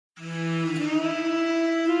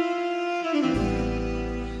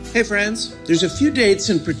Hey friends, there's a few dates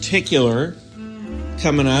in particular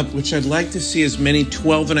coming up which I'd like to see as many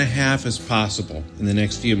 12 and a half as possible in the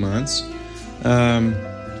next few months.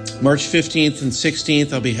 March 15th and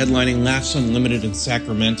 16th, I'll be headlining Laughs Unlimited in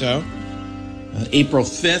Sacramento. April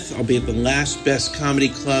 5th, I'll be at the Last Best Comedy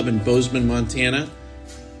Club in Bozeman, Montana.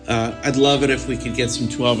 I'd love it if we could get some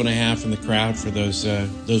 12 and a half in the crowd for those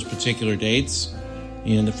particular dates.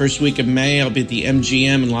 And the first week of May, I'll be at the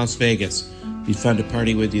MGM in Las Vegas. Be fun to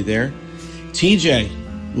party with you there. TJ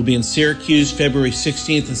will be in Syracuse February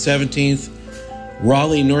 16th and 17th.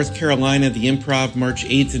 Raleigh, North Carolina, the Improv March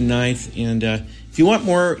 8th and 9th. And if you want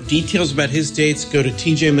more details about his dates, go to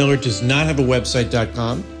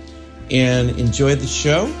tjmillerdoesnothaveawebsite.com and enjoy the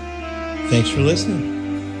show. Thanks for listening.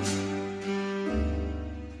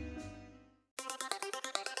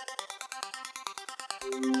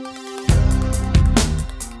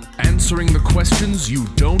 Answering the questions you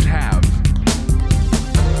don't have.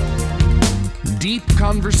 Deep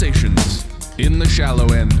conversations in the shallow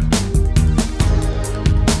end.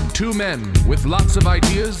 Two men with lots of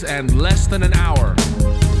ideas and less than an hour.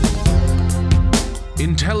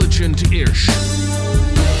 Intelligent-ish.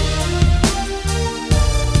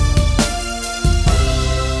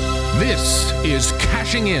 This is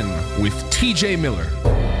Cashing In with TJ Miller.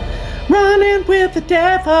 Running with the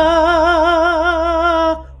devil.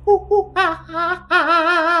 Ooh, ooh, ah, ah,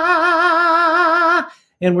 ah.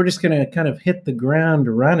 And we're just going to kind of hit the ground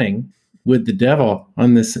running with the devil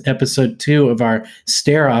on this episode 2 of our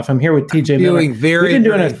stare off. I'm here with TJ Miller. Feeling very, We've been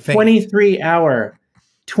doing very a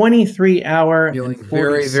 23-hour feeling and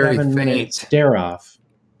 47-minute stare off.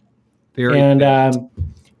 Very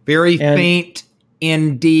Very faint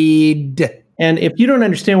indeed. And if you don't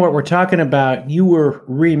understand what we're talking about, you were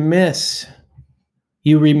remiss.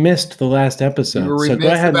 You remissed the last episode. You were so remiss,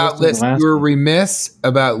 go ahead about listening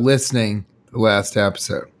to the last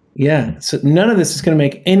episode. Yeah. So none of this is going to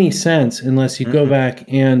make any sense unless you go back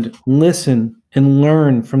and listen and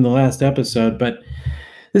learn from the last episode. But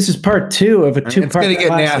this is part 2 of a 2-part. It's going to get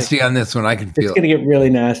nasty on this one. I can feel it's going to get really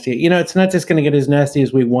nasty. You know, it's not just going to get as nasty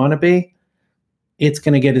as we want to be. It's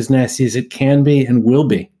going to get as nasty as it can be and will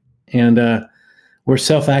be. And we're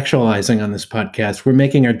self-actualizing on this podcast. We're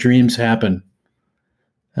making our dreams happen.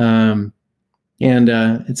 And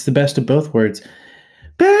it's the best of both words.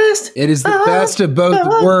 It is the best of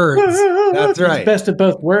both words. That's right. It's best of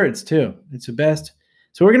both words too. It's the best.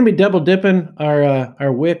 So we're going to be double dipping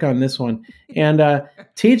our wick on this one. And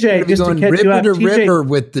TJ, just to catch you up, river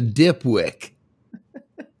with the dip wick.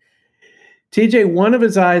 TJ, one of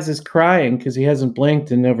his eyes is crying because he hasn't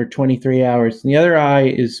blinked in over 23 hours, and the other eye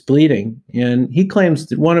is bleeding. And he claims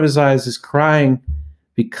that one of his eyes is crying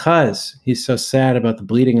because he's so sad about the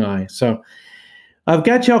bleeding eye. So I've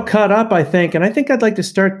got y'all caught up, I think, and I think I'd like to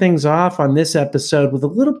start things off on this episode with a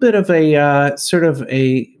little bit of a sort of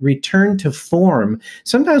a return to form.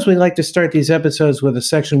 Sometimes we like to start these episodes with a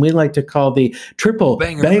section we like to call the Triple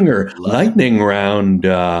Banger Lightning Round.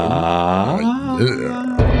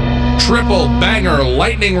 Triple Banger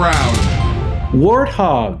Lightning Round.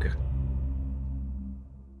 Warthog.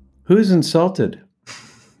 Who's insulted?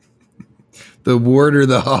 The wart or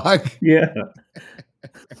the hog? Yeah.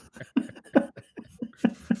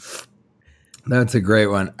 That's a great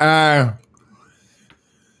one. I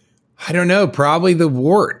don't know. Probably the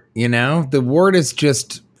wart, you know? The wart is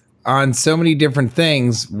just on so many different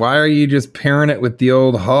things. Why are you just pairing it with the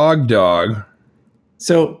old hog dog?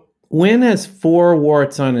 So Wynn has 4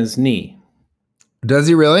 warts on his knee. Does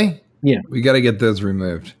he really? Yeah. We got to get those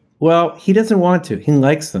removed. Well, he doesn't want to. He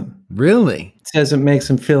likes them. Really? It says it makes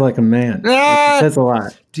him feel like a man. It says a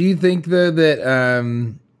lot. Do you think, though, that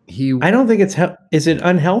I don't think it's... Is it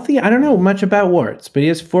unhealthy? I don't know much about warts, but he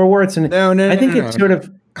has 4 warts. And I think it's sort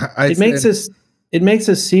of... It makes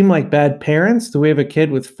us seem like bad parents that we have a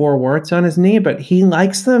kid with 4 warts on his knee, but he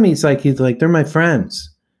likes them. He's like, they're my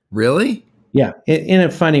friends. Really? Yeah, in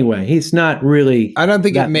a funny way. He's not really... I don't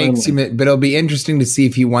think it makes him... But it'll be interesting to see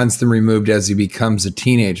if he wants them removed as he becomes a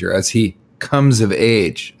teenager, as he comes of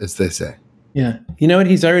age, as they say. Yeah. You know what?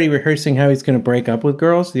 He's already rehearsing how he's going to break up with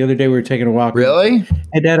girls. The other day we were taking a walk. Really?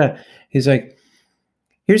 And Dada, he's like,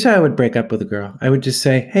 here's how I would break up with a girl. I would just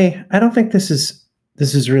say, hey, I don't think this is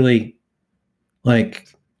really like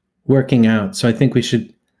working out. So I think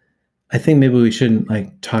maybe we shouldn't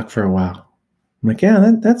like talk for a while. I'm like, yeah,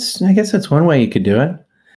 I guess that's one way you could do it.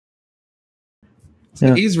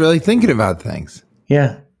 So he's really thinking about things.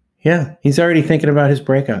 Yeah. Yeah. He's already thinking about his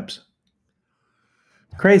breakups.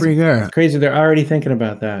 Crazy. It's crazy. They're already thinking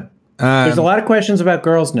about that. There's a lot of questions about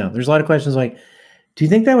girls now. There's a lot of questions like, Do you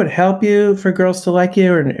think that would help you for girls to like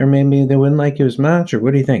you, or maybe they wouldn't like you as much, or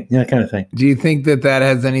what do you think? That kind of thing. Do you think that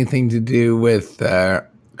has anything to do with,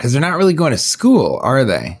 because they're not really going to school, are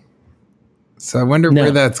they? So I wonder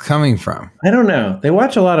where that's coming from. I don't know. They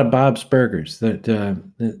watch a lot of Bob's Burgers that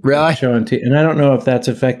Really? show on TV, and I don't know if that's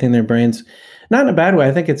affecting their brains. Not in a bad way.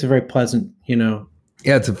 I think it's a very pleasant, Yeah,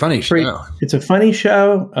 it's a funny show. It's a funny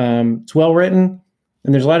show. It's well written,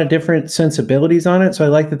 and there's a lot of different sensibilities on it. So I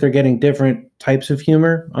like that they're getting different types of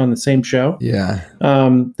humor on the same show. Yeah.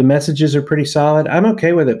 The messages are pretty solid. I'm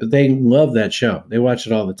okay with it, but they love that show. They watch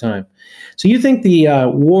it all the time. So you think the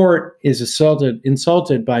wart is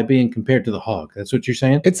insulted by being compared to the hog? That's what you're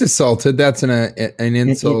saying? It's assaulted. That's an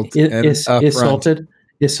insult.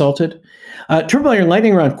 Assaulted. Triple Iron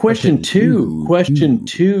Lightning Round. Question two.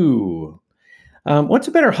 What's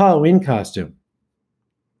a better Halloween costume?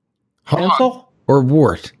 Pencil or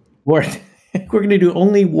wart? Wart. We're going to do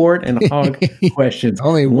only wart and hog questions.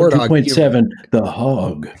 Only wart. 2.7. The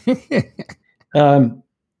hog.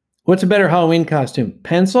 What's a better Halloween costume?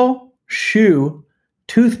 Pencil, shoe,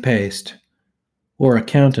 toothpaste, or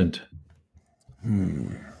accountant?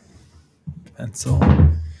 Pencil.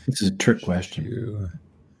 This is a trick question.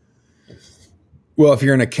 Well, if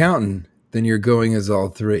you're an accountant, then you're going as all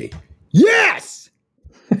three. Yes!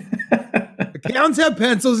 Accountants have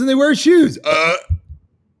pencils and they wear shoes.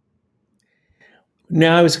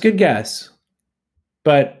 No, it was a good guess.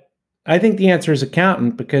 But I think the answer is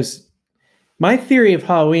accountant, because my theory of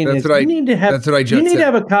Halloween is you need to have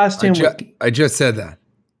a costume. I just said that.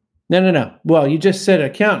 No. Well, you just said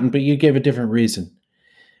accountant, but you gave a different reason.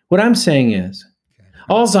 What I'm saying is,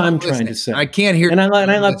 I'm trying to say. I can't hear. And I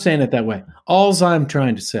love saying it that way. All's I'm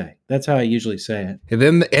trying to say. That's how I usually say it. And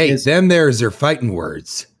then there's their fighting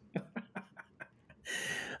words.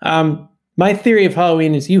 My theory of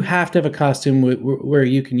Halloween is you have to have a costume where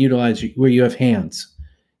you can utilize, where you have hands.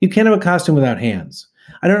 You can't have a costume without hands.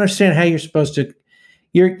 I don't understand how you're supposed to.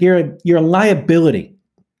 You're a liability.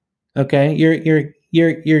 Okay,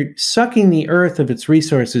 you're sucking the earth of its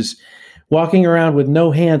resources, walking around with no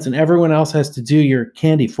hands, and everyone else has to do your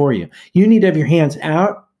candy for you. You need to have your hands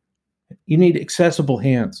out. You need accessible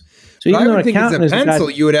hands. So even though an accountant is a pencil,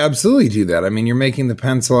 you would absolutely do that. I mean, you're making the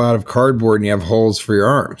pencil out of cardboard, and you have holes for your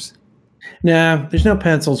arms. Nah, there's no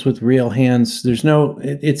pencils with real hands. There's no.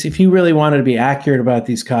 It's if you really wanted to be accurate about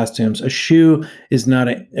these costumes, a shoe does not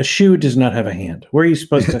have a hand. Where are you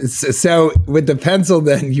supposed to? So with the pencil,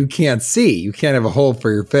 then you can't see. You can't have a hole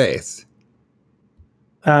for your face.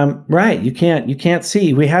 Right. You can't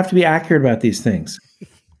see. We have to be accurate about these things.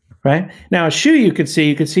 Right? Now, a shoe you could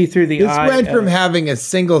see through the eye. This went from having a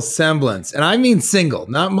single semblance, and I mean single,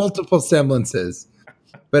 not multiple semblances,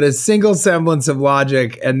 but a single semblance of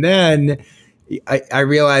logic. And then I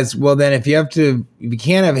realized, well, then if you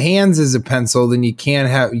can't have hands as a pencil, then you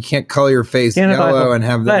can't color your face yellow and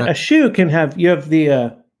have that. But a shoe can have,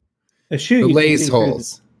 the lace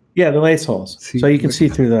holes. Yeah, the lace holes. So you can see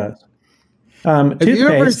through those. Have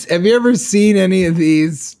you ever seen any of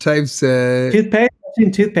these types of toothpaste? I've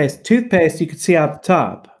seen toothpaste. Toothpaste you can see out the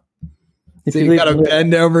top. So you got to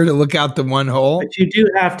bend over to look out the one hole. But you do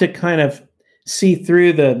have to kind of see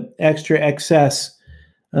through the excess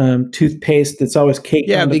toothpaste that's always caked.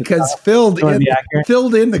 Yeah, because filled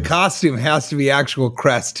in the costume has to be actual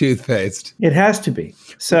Crest toothpaste. It has to be.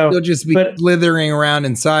 So you'll just be slithering around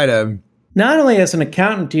inside of. Not only as an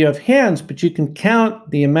accountant do you have hands, but you can count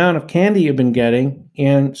the amount of candy you've been getting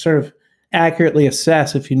and sort of accurately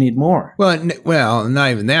assess if you need more. Well,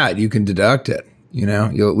 not even that. You can deduct it.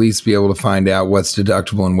 You'll at least be able to find out what's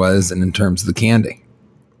deductible and what isn't in terms of the candy.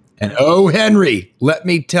 And oh, Henry, let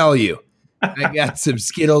me tell you, I got some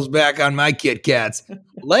Skittles back on my Kit Kats.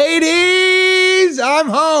 Ladies, I'm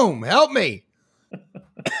home. Help me.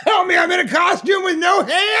 Help me. I'm in a costume with no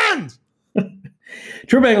hands.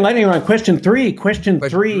 True Lightning Round. Question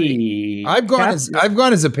three. I've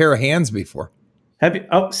gone as a pair of hands before. Have you?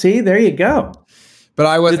 Oh, see, there you go. But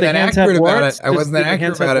I wasn't that accurate about it. I wasn't that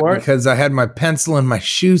accurate about it because I had my pencil and my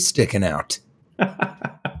shoe sticking out.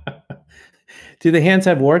 Do the hands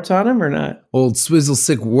have warts on them or not? Old Swizzle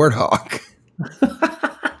Stick Warthog.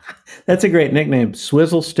 That's a great nickname,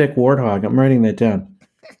 Swizzle Stick Warthog. I'm writing that down.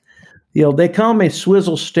 They call me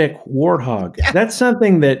Swizzle Stick Warthog. That's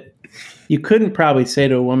something that you couldn't probably say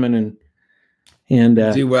to a woman and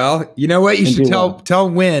do well. You know what? You should tell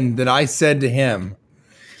Wynn that I said to him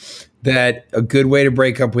that a good way to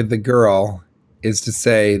break up with the girl is to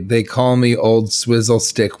say, they call me Old Swizzle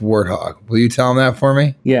Stick Warthog. Will you tell him that for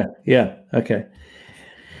me? Yeah. Okay.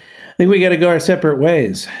 I think we got to go our separate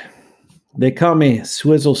ways. They call me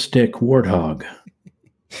Swizzle Stick Warthog.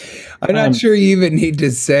 I'm not sure you even need to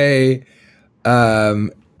say,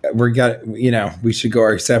 We should go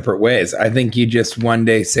our separate ways. I think you just one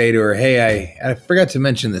day say to her, hey, I forgot to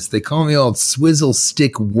mention this. They call me old Swizzle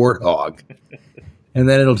Stick Warthog. And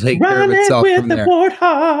then it'll take care of itself from there.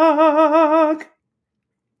 Warthog.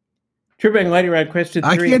 True Bang Lady Ride question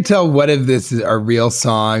 3. I can't tell what of this are real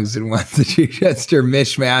songs and what that you just are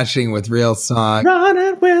mishmashing with real songs.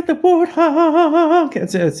 Running with the Warthog.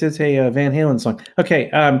 It's a Van Halen song.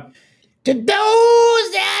 Okay. To those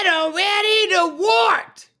that are ready to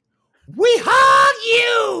wart, we hug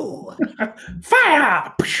you.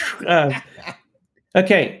 Fire!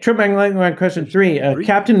 Okay, True Bang Lady Ride question 3.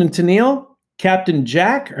 Captain and Tennille, Captain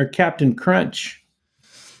Jack, or Captain Crunch?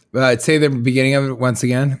 Say the beginning of it once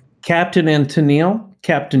again. Captain and Tennille,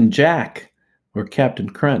 Captain Jack, or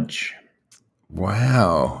Captain Crunch?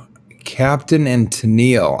 Wow. Captain and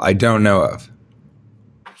Tennille, I don't know of.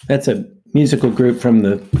 That's a musical group from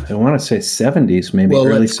the, I want to say 70s, maybe well,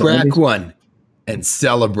 early let's 70s. Crack one and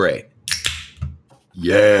celebrate.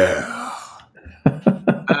 Yeah.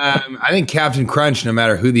 I think Captain Crunch, no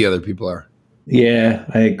matter who the other people are. Yeah,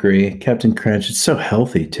 I agree. Captain Crunch, it's so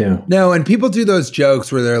healthy too. No, and people do those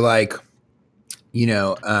jokes where they're like, and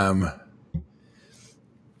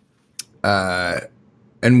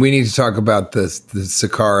we need to talk about the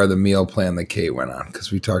Sakara, the meal plan that Kate went on,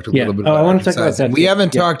 because we talked a little bit about I want to talk about that. We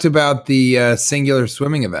haven't talked about the singular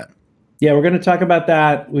swimming event. Yeah, we're going to talk about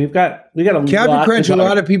that. We got a Captain Crunch. A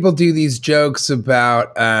lot of people do these jokes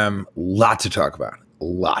about lot to talk about, a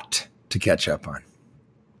lot to catch up on.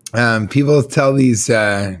 People tell these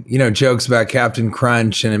jokes about Captain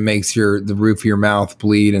Crunch, and it makes the roof of your mouth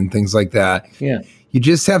bleed and things like that. Yeah. You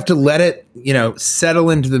just have to let it,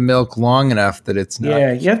 settle into the milk long enough that it's not.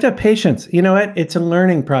 Yeah, you have to have patience. You know what? It's a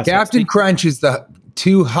learning process. Captain Crunch is the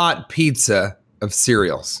too hot pizza of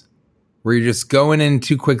cereals, where you're just going in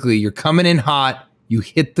too quickly. You're coming in hot. You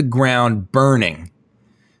hit the ground burning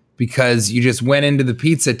because you just went into the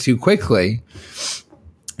pizza too quickly.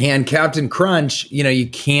 And Captain Crunch, you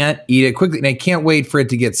can't eat it quickly. And I can't wait for it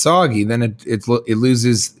to get soggy. Then it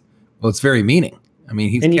loses, its very meaning. I mean,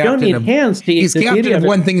 he's don't need hands to eat. He's captain of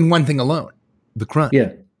one thing and one thing alone: the crunch.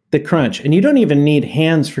 Yeah, the crunch, and you don't even need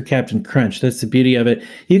hands for Captain Crunch. That's the beauty of it.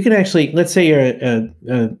 You can actually, let's say you're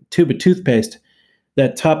a tube of toothpaste,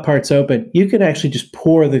 that top part's open. You could actually just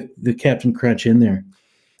pour the Captain Crunch in there,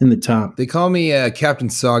 in the top. They call me Captain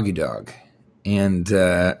Soggy Dog, and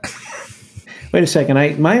wait a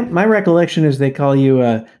second. My recollection is they call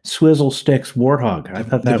you Swizzle Sticks Warthog. I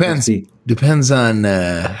thought that depends on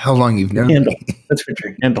how long you've known Handle. me. That's for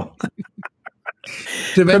sure. Handle.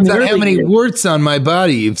 Depends on how many warts on my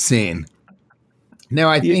body you've seen. No,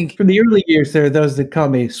 I think from the early years, there are those that call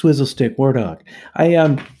me Swizzle Stick Warthog.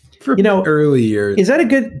 Early years. Is that a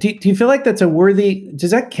good? Do you feel like that's a worthy?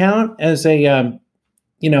 Does that count as a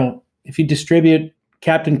if you distribute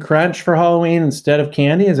Captain Crunch for Halloween instead of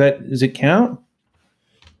candy? Does it count?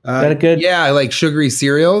 Is that a good? Yeah, I like sugary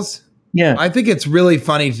cereals. Yeah, I think it's really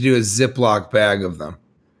funny to do a Ziploc bag of them.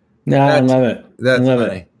 No, I love it. That's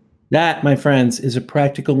funny. It. That, my friends, is a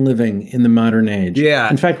practical living in the modern age. Yeah.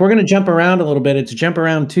 In fact, we're going to jump around a little bit. It's Jump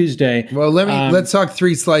Around Tuesday. Well, let's talk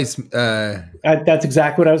 3-slice. That's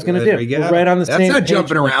exactly what I was going to do. We're right on the same page. That's not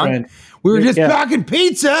jumping around. We were just talking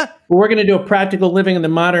pizza. Well, we're going to do a practical living in the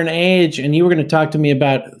modern age, and you were going to talk to me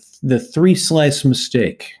about the 3-slice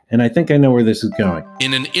mistake. And I think I know where this is going.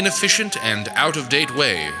 In an inefficient and out-of-date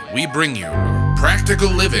way, we bring you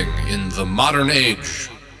practical living in the modern age.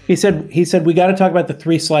 He said, we got to talk about the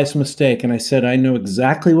 3-slice mistake. And I said, I know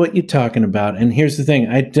exactly what you're talking about. And here's the thing.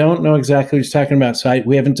 I don't know exactly what he's talking about. So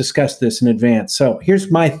we haven't discussed this in advance. So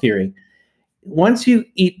here's my theory. Once you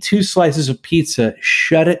eat 2 slices of pizza,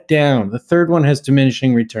 shut it down. The third one has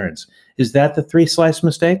diminishing returns. Is that the 3-slice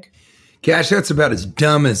mistake? Cash, that's about as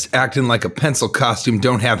dumb as acting like a pencil costume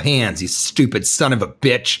don't have hands, you stupid son of a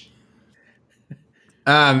bitch.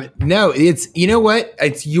 No, it's, you know what?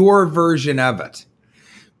 It's your version of it.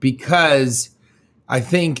 Because I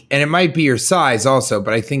think, and it might be your size also,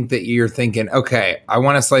 but I think that you're thinking, okay, I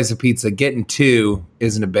want a slice of pizza. Getting 2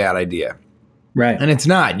 isn't a bad idea. Right. And it's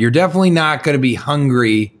not. You're definitely not going to be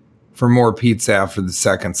hungry for more pizza after the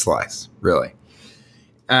second slice, really.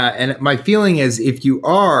 And my feeling is if you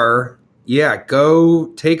are, go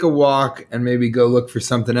take a walk and maybe go look for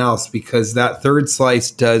something else, because that third slice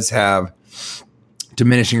does have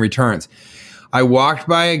diminishing returns. I walked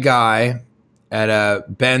by a guy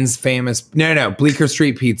at Ben's famous, Bleecker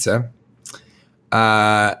Street Pizza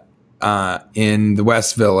in the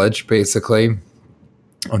West Village, basically,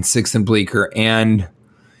 on 6th and Bleecker. And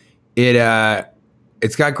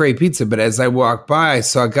it's got great pizza. But as I walked by, I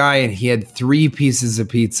saw a guy and he had 3 pieces of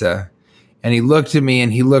pizza And he looked at me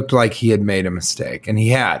and he looked like he had made a mistake. And he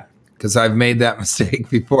had, because I've made that mistake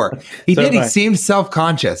before. He So did. have He I. seemed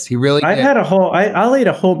self-conscious. He really I did. had I'll eat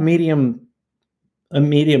a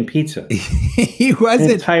medium pizza, He an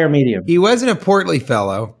wasn't. entire medium. He wasn't a portly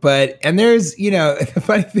fellow, and there's, the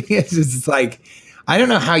funny thing is it's like, I don't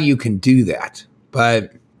know how you can do that,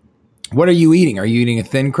 but what are you eating? Are you eating a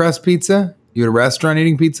thin crust pizza? You at a restaurant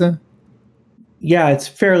eating pizza? Yeah, it's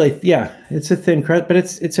a thin crust, but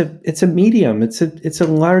it's a medium. It's a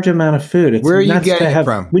large amount of food. It's Where are you nuts getting to it have,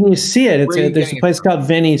 from? when you see it, Where are you there's getting a it place called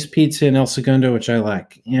Vinny's Pizza in El Segundo, which I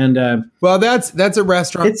like. And Well, that's a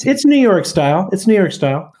restaurant. it's New York style. It's New York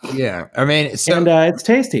style. Yeah. I mean, so, And it's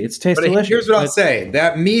tasty. It tastes but delicious. here's what I'll but- say.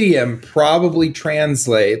 That medium probably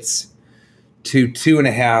translates to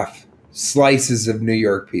 2.5 slices of New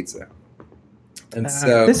York pizza. And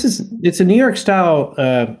so it's a New York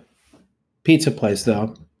style pizza place,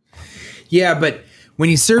 though. yeah, but when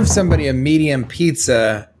you serve somebody a medium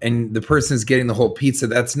pizza and the person's getting the whole pizza,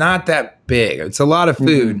 that's not that big. It's a lot of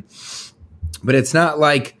food, but it's not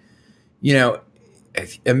like,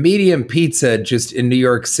 a medium pizza just in New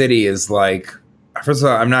York City is like, first of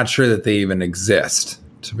all, I'm not sure that they even exist,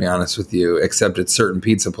 to be honest with you, except at certain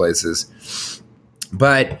pizza places.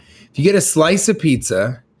 But if you get a slice of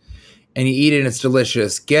pizza and you eat it and it's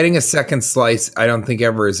delicious, getting a second slice, I don't think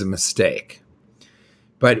ever is a mistake.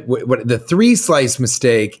 But what the 3-slice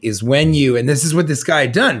mistake is when and this is what this guy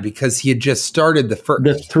had done because he had just started the first.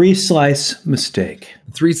 The 3-slice mistake.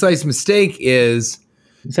 The 3-slice mistake is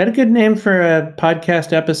that a good name for a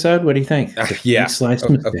podcast episode? What do you think? yeah, Slice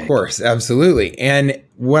of mistake. course, absolutely. And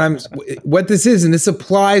what this is, and this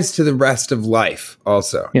applies to the rest of life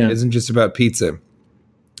also. Yeah. It isn't just about pizza.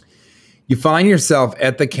 You find yourself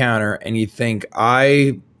at the counter and you think,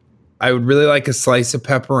 I would really like a slice of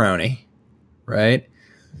pepperoni, right?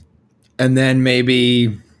 And then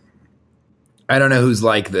maybe, I don't know who's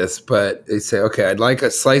like this, but they say, okay, I'd like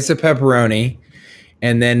a slice of pepperoni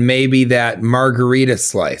and then maybe that margarita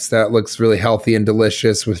slice. That looks really healthy and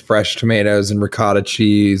delicious with fresh tomatoes and ricotta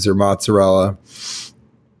cheese or mozzarella.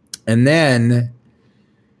 And then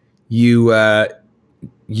you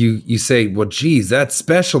say, well, geez, that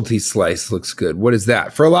specialty slice looks good. What is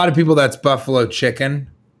that? For a lot of people, that's buffalo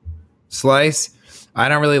chicken slice. I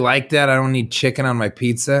don't really like that. I don't need chicken on my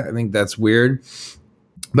pizza. I think that's weird.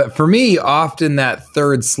 But for me, often that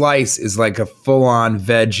third slice is like a full-on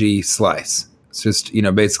veggie slice. It's just,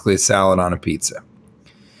 basically a salad on a pizza.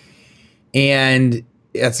 And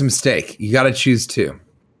that's a mistake. You got to choose two.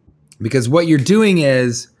 Because what you're doing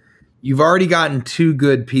is you've already gotten 2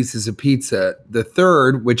 good pieces of pizza. The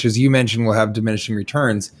third, which as you mentioned will have diminishing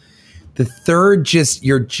returns, the third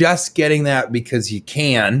you're just getting that because you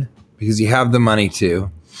can, because you have the money to,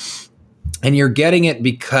 and you're getting it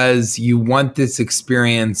because you want this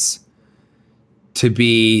experience to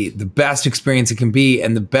be the best experience it can be,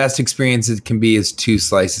 and the best experience it can be is 2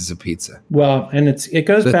 slices of pizza. Well, and it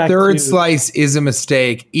goes The back third to slice is a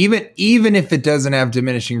mistake, even if it doesn't have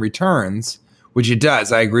diminishing returns, which it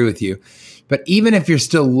does. I agree with you. But even if you're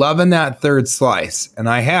still loving that third slice, and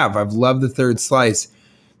I've loved the third slice,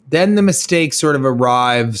 then the mistake sort of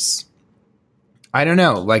arrives, I don't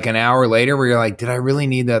know, like an hour later where you're like, did I really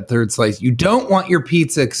need that third slice? You don't want your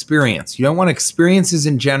pizza experience. You don't want experiences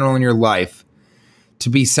in general in your life to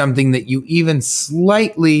be something that you even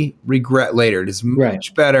slightly regret later. It is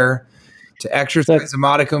much better to exercise a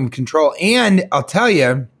modicum of control. And I'll tell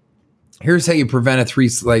you, here's how you prevent a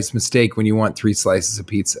 3-slice mistake when you want 3 slices of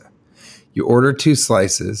pizza. You order 2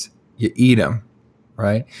 slices, you eat them,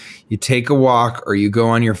 right? You take a walk or you go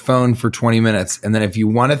on your phone for 20 minutes. And then if you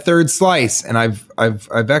want a third slice, and I've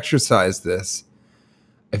exercised this,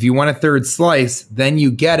 if you want a third slice, then you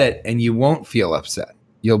get it and you won't feel upset.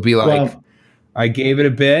 You'll be like, I gave it a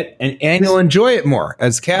bit, and you'll enjoy it more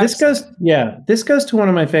as Kat. This goes to one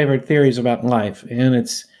of my favorite theories about life, and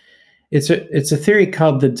it's a theory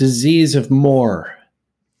called the disease of more,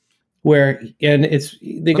 let me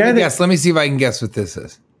see if I can guess what this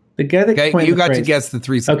is. The guy that okay, you got to guess the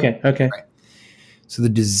 3 slices. Okay. Right. So the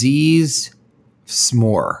disease of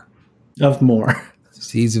more.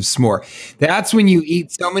 Disease of s'more. That's when you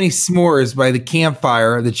eat so many s'mores by the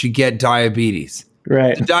campfire that you get diabetes.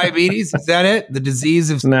 Right. The diabetes, is that it? The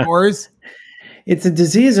disease of s'mores? It's a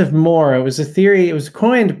disease of more. It was a theory. It was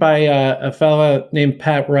coined by a fellow named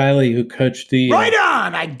Pat Riley who coached the. Right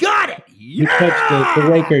on, I got it. Yeah! He coached the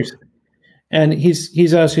Lakers, and he's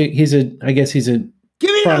a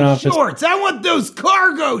give me front those office. shorts. I want those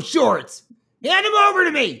cargo shorts. Hand them over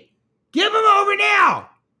to me. Give them over now.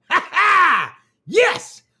 Ha ha!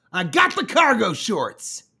 Yes, I got the cargo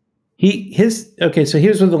shorts. So he was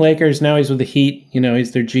with the Lakers. Now he's with the Heat.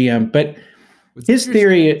 He's their GM. But His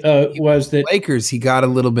theory was that Lakers, he got a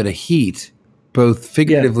little bit of heat, both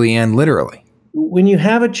figuratively and literally. When you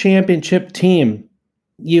have a championship team,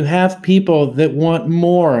 you have people that want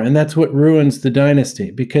more, and that's what ruins the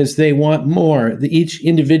dynasty because they want more. Each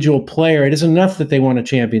individual player, it isn't enough that they want a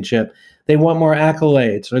championship. They want more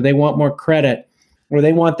accolades, or they want more credit, or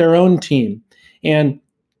they want their own team. And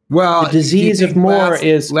the disease of more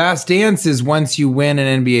is Last Dance is once you win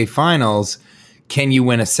an NBA Finals, can you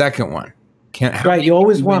win a second one? Right, you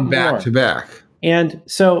always want back more. to back. And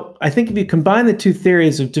so I think if you combine the two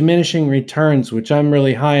theories of diminishing returns, which I'm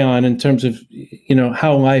really high on in terms of,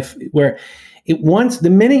 how life, where the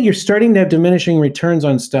minute you're starting to have diminishing returns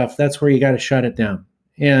on stuff, that's where you got to shut it down.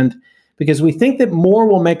 And because we think that more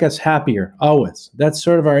will make us happier, always. That's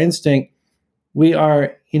sort of our instinct. We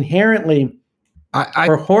are inherently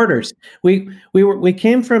we're hoarders. We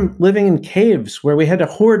came from living in caves where we had to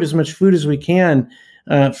hoard as much food as we can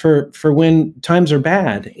for when times are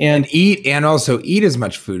bad, and eat as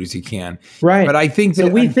much food as you can. Right. But I think so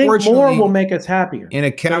that we think more will make us happier. In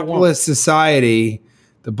a capitalist society,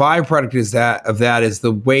 the byproduct of that is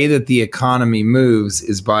the way that the economy moves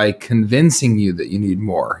is by convincing you that you need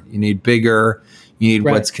more, you need bigger, you need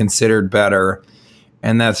what's considered better,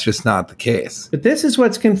 and that's just not the case. But this is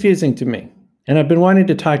what's confusing to me. And I've been wanting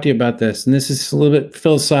to talk to you about this, and this is a little bit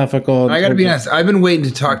philosophical. I got to be honest, I've been waiting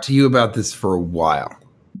to talk to you about this for a while.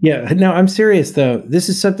 Yeah, no, I'm serious, though. This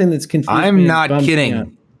is something that's confusing. I'm not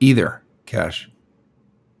kidding either, Cash.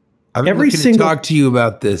 I've been looking to talk to you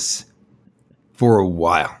about this for a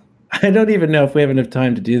while. I don't even know if we have enough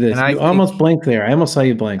time to do this. You almost blinked there. I almost saw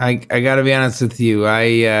you blink. I got to be honest with you.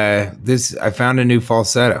 I found a new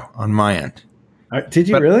falsetto on my end. Did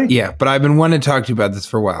you really? Yeah, but I've been wanting to talk to you about this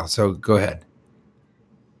for a while, so go ahead.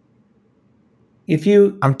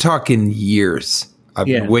 I'm talking years. I've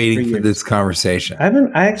been waiting for this conversation.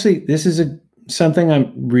 This is something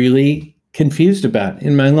I'm really confused about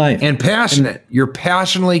in my life. And passionate. You're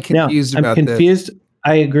passionately confused about this. I'm confused.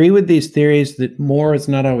 I agree with these theories that more is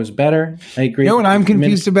not always better. I agree. You know what I'm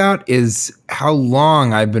confused about is how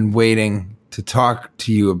long I've been waiting to talk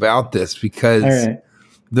to you about this, because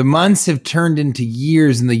the months have turned into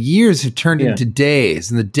years, and the years have turned into days,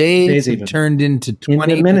 and the days have turned into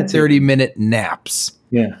 20 to 30-minute naps.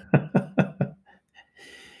 Yeah.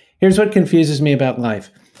 Here's what confuses me about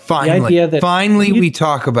life. Finally, we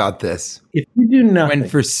talk about this. If you do nothing. When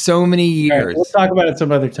for so many years. Right, we'll talk about it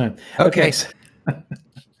some other time. Okay.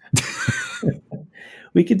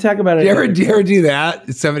 We can talk about it. Do you ever do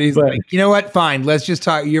that? Somebody's like, you know what? Fine. Let's just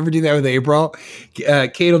talk. You ever do that with April?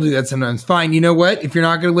 Kate will do that sometimes. Fine. You know what? If you're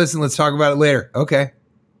not going to listen, let's talk about it later. Okay.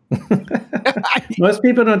 Most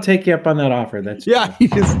people don't take you up on that offer. That's I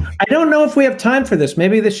don't know if we have time for this.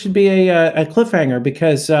 Maybe this should be a cliffhanger,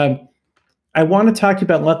 because I want to talk to you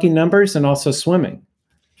about lucky numbers and also swimming.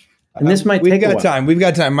 And this might take a while. Time. We've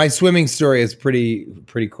got time. My swimming story is pretty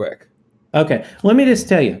quick. Okay. Let me just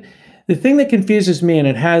tell you. The thing that confuses me, and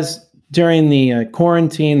it has during the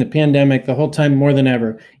quarantine, the pandemic, the whole time more than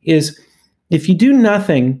ever, is if you do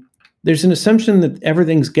nothing, there's an assumption that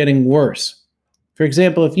everything's getting worse. For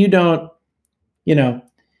example, if you don't,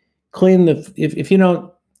 if you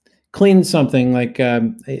don't clean something like,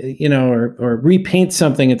 or repaint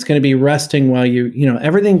something, it's going to be rusting while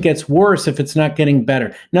everything gets worse if it's not getting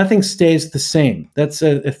better. Nothing stays the same. That's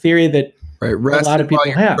a theory that a lot of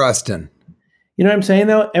people have. Rusting. You know what I'm saying,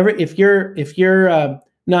 though? If you're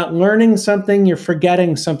not learning something, you're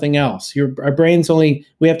forgetting something else. Our brains we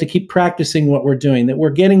have to keep practicing what we're doing, that we're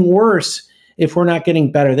getting worse if we're not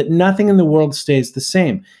getting better, that nothing in the world stays the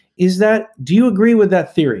same. Do you agree with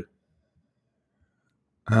that theory?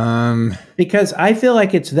 Because I feel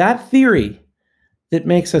like it's that theory that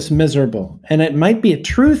makes us miserable. And it might be a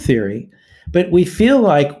true theory, but we feel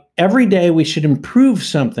like every day we should improve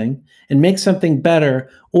something and make something better,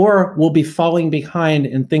 or we'll be falling behind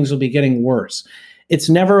and things will be getting worse. It's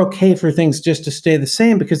never okay for things just to stay the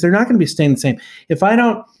same, because they're not going to be staying the same. If I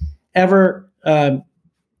don't ever,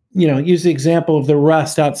 use the example of the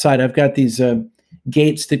rust outside, I've got these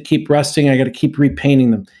gates that keep rusting. I got to keep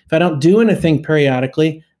repainting them. If I don't do anything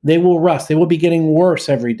periodically, they will rust. They will be getting worse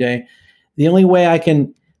every day. The only way I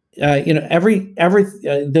can, the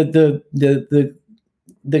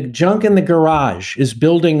junk in the garage is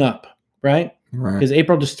building up, right? Because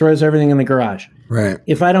April just throws everything in the garage. Right.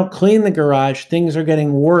 If I don't clean the garage, things are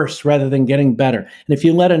getting worse rather than getting better. And if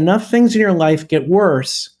you let enough things in your life get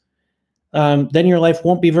worse, then your life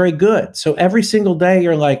won't be very good. So every single day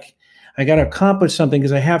you're like, I got to accomplish something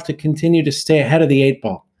because I have to continue to stay ahead of the 8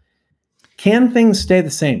 ball. Can things stay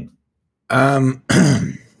the same?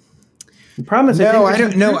 The problem is, No, I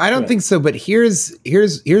don't. No, I don't think so. But here's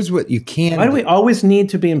what you can. Why do we always need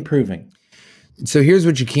to be improving? So here's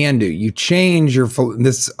what you can do. You change your.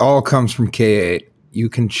 This all comes from K8. You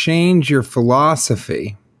can change your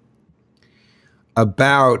philosophy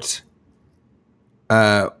about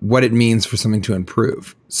what it means for something to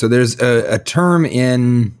improve. So there's a term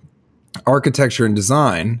in architecture and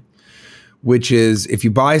design, which is if you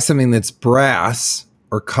buy something that's brass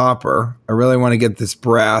or copper. I really want to get this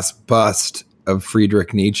brass bust of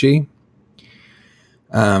Friedrich Nietzsche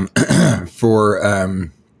for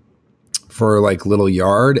like Little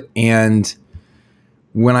Yard. And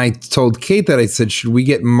when I told Kate that, I said, should we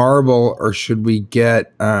get marble or should we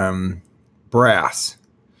get brass?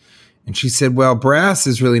 And she said, well, brass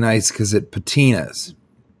is really nice because it patinas.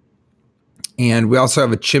 And we also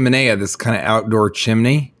have a chimenea, this kind of outdoor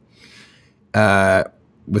chimney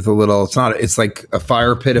with a little, it's like a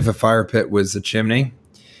fire pit if a fire pit was a chimney.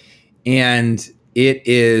 And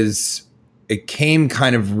it came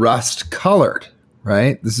kind of rust colored,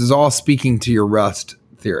 right? This is all speaking to your rust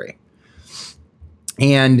theory.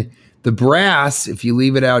 And the brass, if you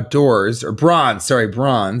leave it outdoors, or bronze,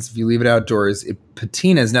 if you leave it outdoors, it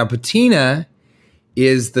patinas. Now, patina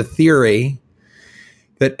is the theory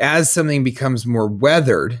that as something becomes more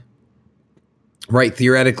weathered, right,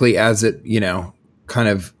 theoretically, as it, kind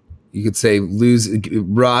of, you could say,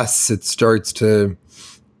 rusts, it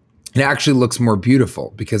actually looks more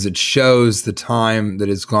beautiful because it shows the time that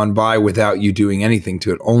has gone by without you doing anything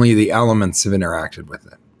to it. Only the elements have interacted with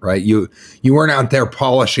it, right? You weren't out there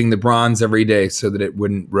polishing the bronze every day so that it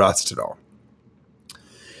wouldn't rust at all.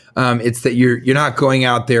 It's that you're not going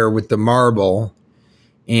out there with the marble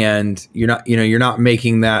and you're not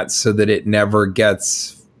making that so that it never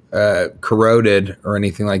gets corroded or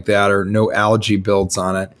anything like that, or no algae builds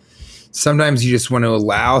on it. Sometimes you just want to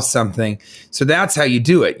allow something. So that's how you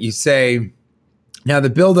do it. You say, now the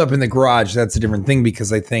buildup in the garage, that's a different thing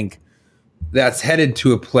because I think that's headed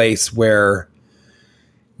to a place where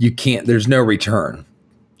there's no return.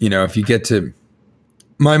 If you get to,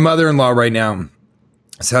 my mother-in-law right now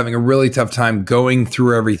is having a really tough time going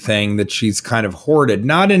through everything that she's kind of hoarded,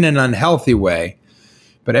 not in an unhealthy way,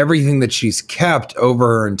 but everything that she's kept over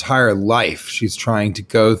her entire life, she's trying to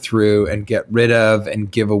go through and get rid of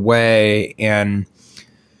and give away. And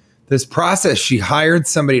this process, she hired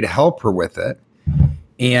somebody to help her with it.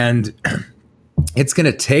 And it's going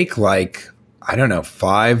to take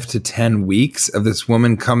 5 to 10 weeks of this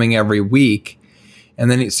woman coming every week.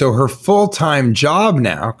 And then, so her full-time job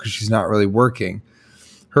now, because she's not really working,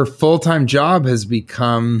 her full-time job has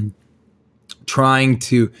become trying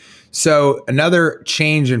to. So another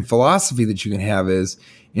change in philosophy that you can have is,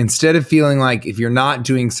 instead of feeling like if you're not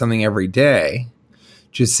doing something every day,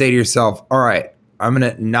 just say to yourself, all right, I'm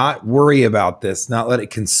going to not worry about this, not let it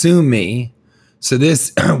consume me. So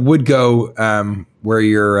this would go where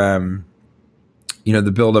you're,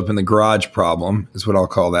 the buildup in the garage problem is what I'll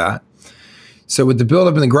call that. So with the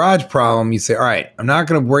buildup in the garage problem, you say, all right, I'm not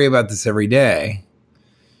going to worry about this every day,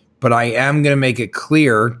 but I am going to make it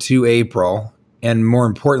clear to April, and more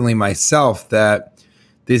importantly, myself, that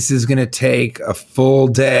this is going to take a full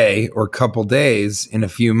day or couple days in a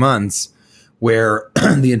few months where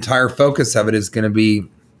the entire focus of it is going to be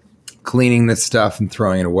cleaning this stuff and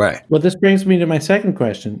throwing it away. Well, this brings me to my second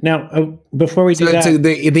question. Now, before we do that. So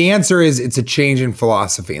the answer is it's a change in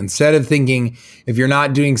philosophy. Instead of thinking if you're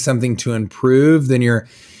not doing something to improve, then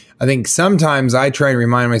I think sometimes I try and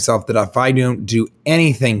remind myself that if I don't do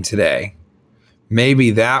anything today, maybe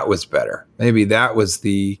that was better. Maybe that was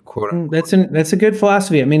the quote. That's a good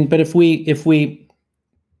philosophy. I mean, but if we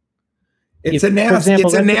it's a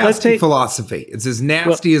nasty philosophy. It's as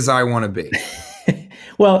nasty as I want to be.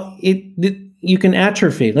 Well, you can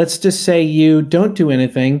atrophy. Let's just say you don't do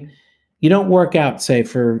anything. You don't work out, say,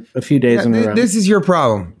 for a few days in a row. This is your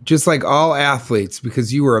problem. Just like all athletes,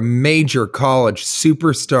 because you were a major college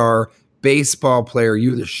superstar baseball player.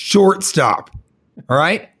 You were the shortstop. All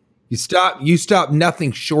right? You stop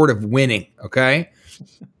nothing short of winning, okay?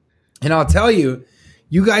 And I'll tell you,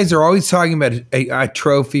 you guys are always talking about a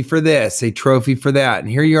trophy for this, a trophy for that. And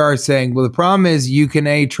here you are saying, well, the problem is you can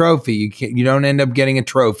a trophy. You don't end up getting a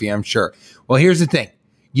trophy, I'm sure. Well, here's the thing.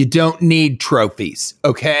 You don't need trophies,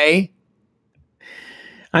 okay?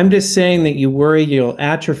 I'm just saying that you worry you'll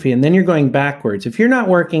atrophy, and then you're going backwards. If you're not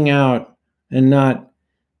working out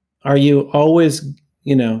are you always,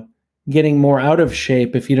 getting more out of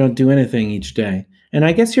shape if you don't do anything each day? And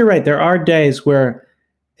I guess you're right. There are days where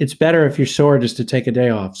it's better if you're sore just to take a day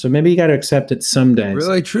off. So maybe you got to accept it some days.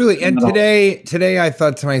 Really, truly. And today I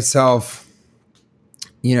thought to myself,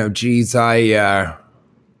 geez, I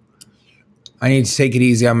I need to take it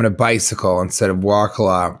easy. I'm going to bicycle instead of walk a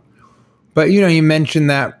lot. But, you mentioned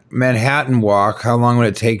that Manhattan walk. How long would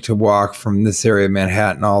it take to walk from this area of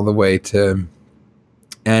Manhattan all the way to...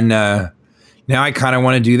 And now I kind of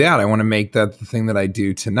want to do that. I want to make that the thing that I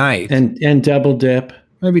do tonight. And double dip.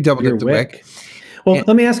 Maybe double dip the wick. Well,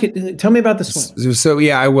 let me ask you, tell me about the swim. So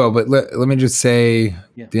yeah, I will. But let me just say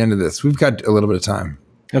at the end of this, we've got a little bit of time.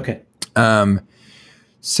 Okay.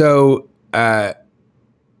 So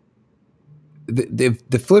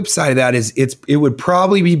the flip side of that is it would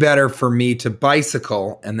probably be better for me to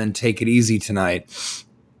bicycle and then take it easy tonight,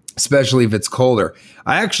 especially if it's colder.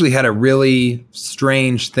 I actually had a really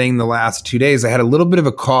strange thing the last 2 days. I had a little bit of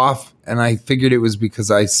a cough, and I figured it was because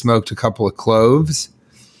I smoked a couple of cloves.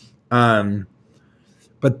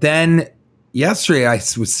 But then yesterday I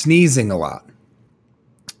was sneezing a lot,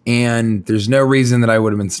 and there's no reason that I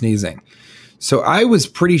would have been sneezing. So I was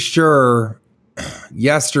pretty sure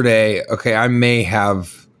yesterday, okay, I may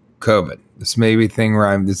have COVID. This may be a thing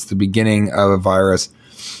where it's the beginning of a virus.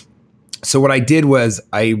 So what I did was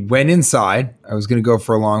I went inside. I was going to go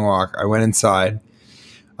for a long walk. I went inside.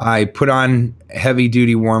 I put on heavy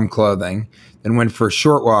duty warm clothing, then went for a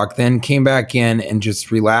short walk, then came back in and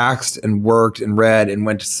just relaxed and worked and read and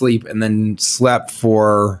went to sleep, and then slept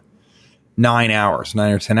for 9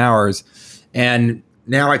 or 10 hours. And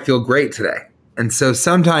now I feel great today. And so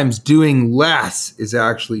sometimes doing less is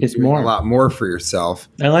actually doing a lot more for yourself.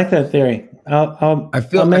 I like that theory. I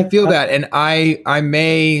feel that. And I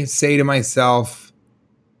may say to myself,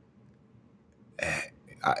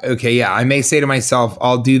 I may say to myself,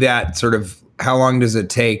 I'll do that sort of, how long does it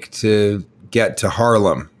take to get to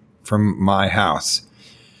Harlem from my house?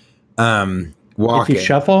 Walking.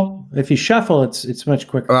 If you shuffle, it's much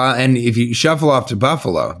quicker. And if you shuffle off to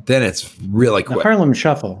Buffalo, then it's really quick. The Harlem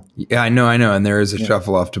Shuffle. Yeah, I know. And there is a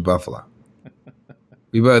shuffle off to Buffalo.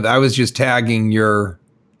 I was just tagging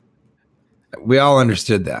we all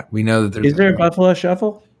understood that. We know that Is there a Buffalo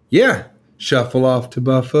Shuffle? Yeah. Shuffle off to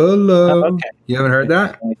Buffalo. Oh, okay. You haven't heard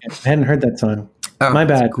that? I hadn't heard that song. Oh, my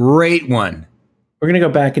bad. Great one. We're going to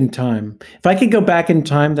go back in time. If I could go back in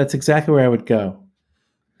time, that's exactly where I would go.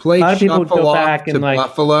 Play a lot of people would Shuffle go Off back to and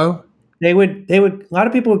Buffalo. A lot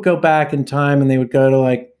of people would go back in time and they would go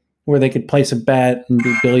to where they could place a bet and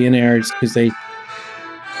be billionaires because they,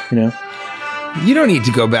 You don't need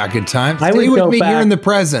to go back in time. I would Stay with go me back. here in the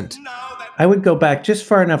present. I would go back just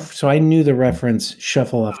far enough so I knew the reference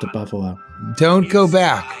Shuffle Off to Buffalo. Don't go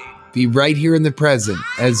back. Be right here in the present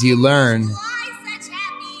as you learn.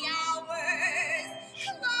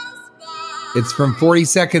 It's from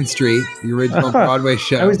 42nd Street, the original Broadway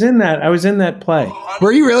show. I was in that play.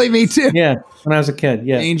 Were you really? Me too. Yeah, when I was a kid.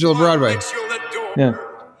 Yeah. Angel of Broadway. Yeah.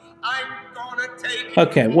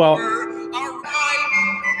 Okay, well.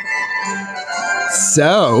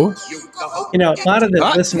 So. A lot of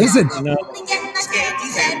the listeners. Listen.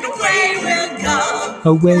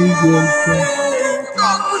 Away we'll go.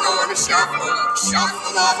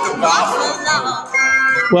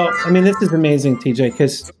 Well, this is amazing, TJ,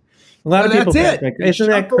 because a lot of people think isn't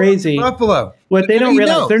that crazy? Buffalo. What they don't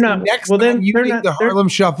realize, they're not. Well, then you make the Harlem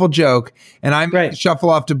Shuffle joke, and I make the Shuffle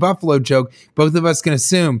Off to Buffalo joke. Both of us can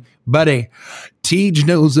assume, buddy, Tej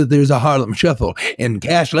knows that there's a Harlem Shuffle, and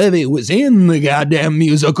Cash Levy was in the goddamn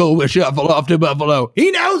musical with Shuffle Off to Buffalo. He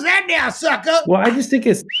knows that now, sucker. Well, I just think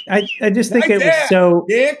it was so.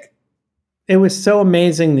 Dick. It was so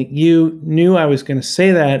amazing that you knew I was going to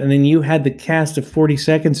say that, and then you had the cast of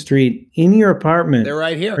 42nd Street in your apartment. They're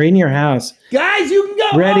right here. Or in your house. Guys, you can go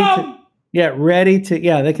home.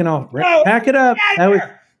 They can all pack it up.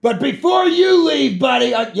 But before you leave,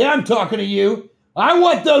 buddy, I'm talking to you. I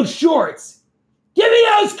want those shorts. Give me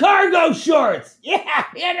those cargo shorts. Yeah,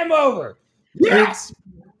 hand them over. Yes.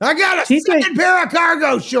 I got a second pair of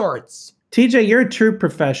cargo shorts. TJ, you're a true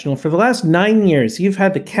professional. For the last 9 years, you've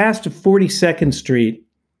had the cast of 42nd Street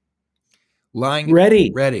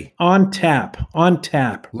ready, on tap,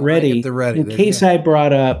 ready. In case I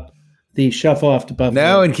brought up the Shuffle Off to Buffalo.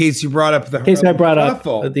 No, in case you brought up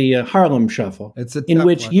the Harlem Shuffle. It's a in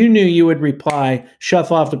which one. You knew you would reply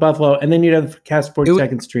Shuffle Off to Buffalo, and then you'd have the cast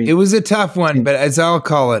 42nd Street. It was a tough one, but as I'll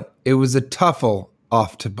call it, it was a tuffle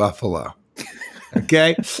off to Buffalo.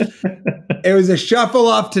 Okay, it was a shuffle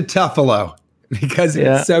off to Tuffalo because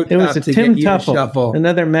it's so tough. It was a Tim Tuffle,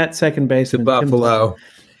 another Met second baseman to Buffalo.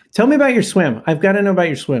 Tell me about your swim. I've got to know about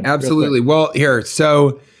your swim. Absolutely. Well, here,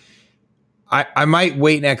 so I might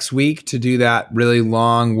wait next week to do that really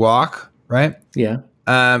long walk, right? Yeah.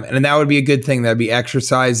 And that would be a good thing. That'd be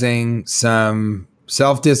exercising, some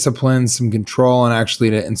self-discipline, some control,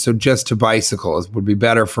 and so just to bicycle would be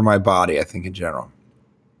better for my body, I think, in general.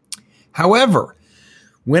 However,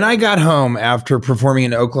 When I got home after performing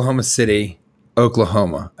in Oklahoma City,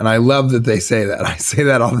 Oklahoma, and I love that they say that. I say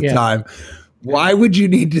that all the time. Why would you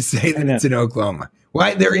need to say that it's in Oklahoma?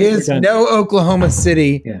 Why? There is no Oklahoma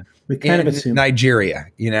City we kind of assume. Nigeria.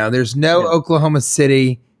 There's no Oklahoma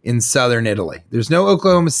City in southern Italy. There's no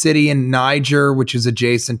Oklahoma City in Niger, which is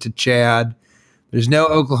adjacent to Chad. There's no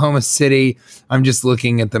Oklahoma City. I'm just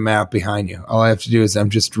looking at the map behind you. All I have to do is I'm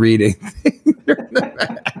just reading.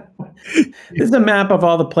 This is a map of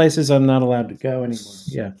all the places I'm not allowed to go anymore.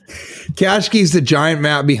 Yeah. Kashki's the giant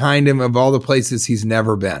map behind him of all the places he's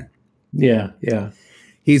never been. Yeah.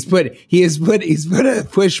 He's put a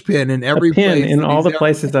push pin in every place in all the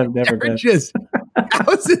places I've never been. Just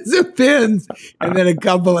thousands of pins and then a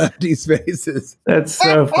couple empty spaces. That's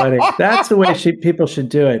so funny. That's the way people should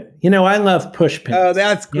do it. I love push pins. Oh,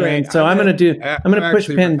 that's great. So I'm going to push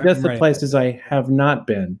pin just the places I have not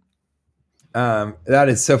been. That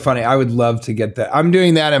is so funny. I would love to get that. I'm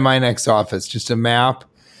doing that in my next office. Just a map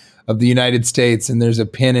of the United States, and there's a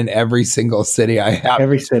pin in every single city I have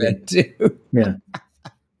been to. Yeah.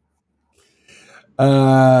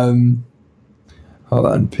 Hold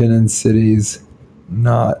on. Pin in cities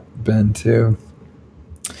not been to.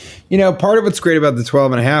 Part of what's great about the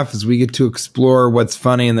 12 and a half is we get to explore what's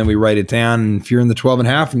funny and then we write it down. And if you're in the 12 and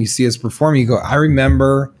a half and you see us perform, you go, I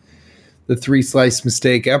remember the 3 slice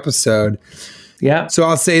mistake episode. Yeah. So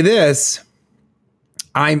I'll say this.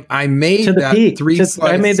 I made to the that peak. 3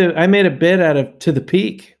 slice. I made a bit out of To the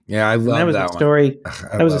Peak. Yeah, I love that was that a story.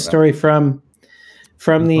 That was a story from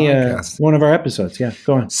the one of our episodes. Yeah,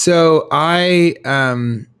 go on. So I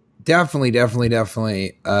definitely I'm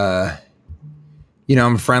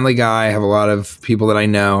a friendly guy. I have a lot of people that I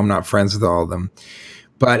know. I'm not friends with all of them.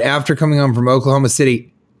 But after coming home from Oklahoma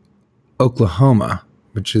City, Oklahoma,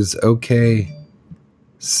 which is okay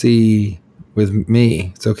with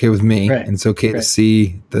me. It's okay with me. Right. And it's okay to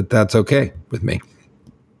see that that's okay with me.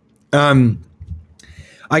 I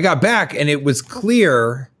got back and it was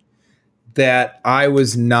clear that I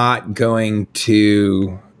was not going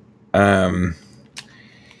to,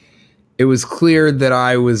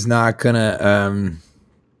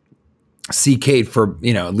 see Kate for,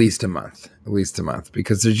 at least a month,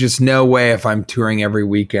 because there's just no way if I'm touring every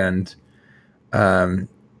weekend, to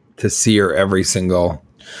see her every single,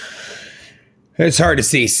 it's hard to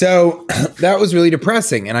see. So that was really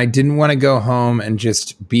depressing. And I didn't want to go home and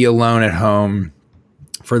just be alone at home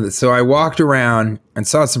for this. So I walked around and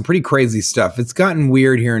saw some pretty crazy stuff. It's gotten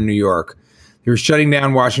weird here in New York. They were shutting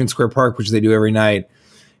down Washington Square Park, which they do every night.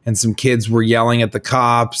 And some kids were yelling at the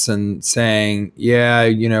cops and saying, yeah,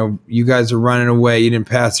 you guys are running away. You didn't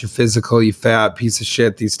pass your physical, you fat piece of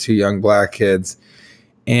shit, these 2 young black kids.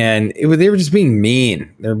 And they were just being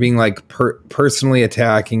mean. They're being like personally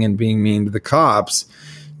attacking and being mean to the cops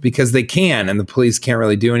because they can, and the police can't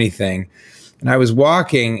really do anything. And I was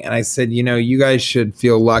walking and I said, you guys should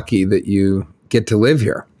feel lucky that you get to live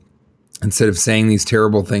here instead of saying these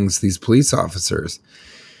terrible things to these police officers.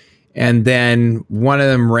 And then one of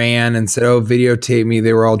them ran and said, oh, videotape me.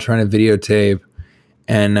 They were all trying to videotape.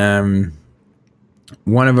 And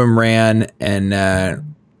one of them ran and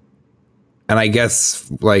I guess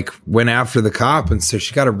went after the cop. And so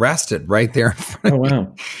she got arrested right there in front of me.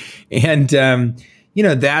 Wow. And,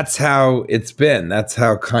 that's how it's been. That's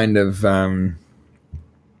how kind of,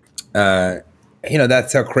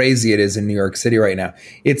 that's how crazy it is in New York City right now.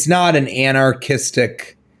 It's not an anarchist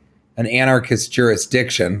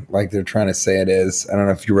jurisdiction like they're trying to say it is. I don't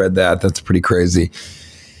know if you read that. That's pretty crazy.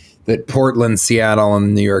 That Portland, Seattle,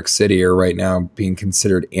 and New York City are right now being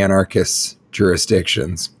considered anarchist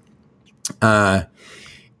jurisdictions.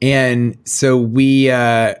 And so we,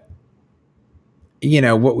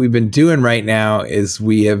 what we've been doing right now is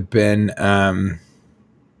we have been,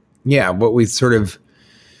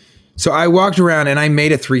 so I walked around and I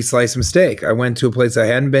made a 3 slice mistake. I went to a place I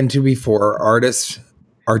hadn't been to before,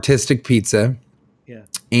 Artistic Pizza. Yeah.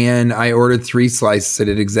 And I ordered 3 slices. I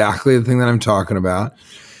did exactly the thing that I'm talking about,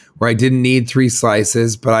 where I didn't need 3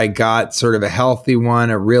 slices, but I got sort of a healthy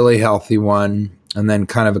one, a really healthy one, and then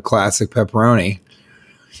kind of a classic pepperoni.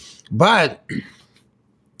 But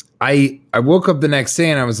I woke up the next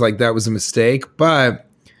day and I was like, that was a mistake. But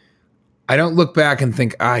I don't look back and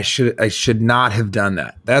think, I should not have done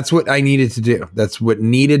that. That's what I needed to do. That's what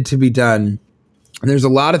needed to be done. And there's a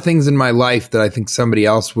lot of things in my life that I think somebody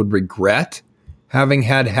else would regret having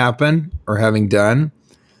had happen or having done.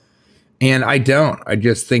 And I don't. I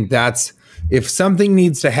just think if something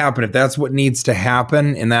needs to happen, if that's what needs to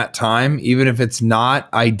happen in that time, even if it's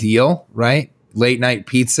not ideal, right? Late night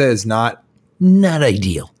pizza is not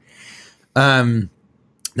ideal.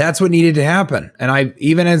 that's what needed to happen. And I,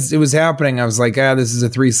 even as it was happening, I was like, this is a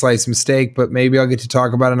 3-slice mistake, but maybe I'll get to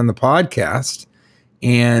talk about it on the podcast.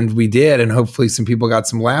 And we did. And hopefully some people got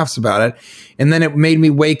some laughs about it. And then it made me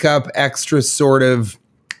wake up extra sort of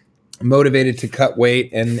motivated to cut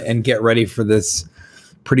weight and get ready for this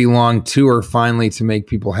pretty long tour finally to make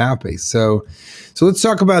people happy. So let's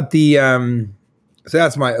talk about the, so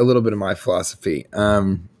that's a little bit of my philosophy.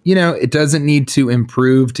 It doesn't need to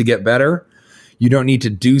improve to get better. You don't need to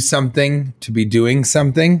do something to be doing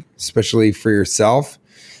something, especially for yourself.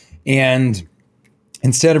 And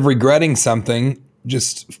instead of regretting something,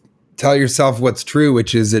 just tell yourself what's true,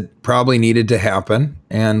 which is it probably needed to happen.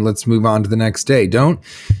 And let's move on to the next day. Don't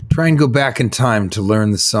try and go back in time to learn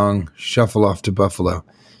the song Shuffle Off to Buffalo.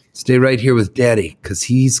 Stay right here with Daddy, because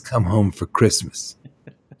he's come home for Christmas.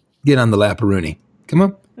 Get on the Laparoonie. Come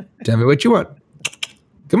on. Tell me what you want.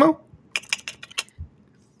 Come on.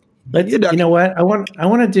 You know what? I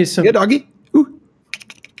want to do some. Yeah, doggy. Ooh.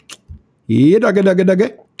 Yeah,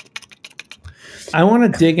 doggy. I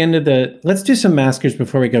want to dig into let's do some maskers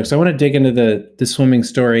before we go. Because I want to dig into the swimming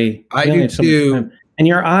story. I do too. And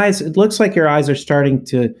your eyes, it looks like your eyes are starting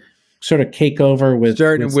to sort of cake over with.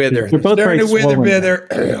 Starting to wither. They're both starting very to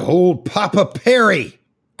wither. Old Papa Perry.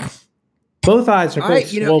 Both eyes are both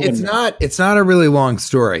swollen. It's not a really long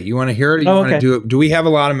story. You want to hear it? Or you want to do it? Do we have a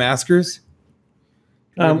lot of maskers?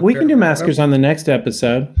 We can do maskers on the next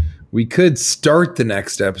episode. We could start the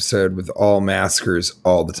next episode with all maskers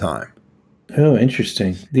all the time. Oh,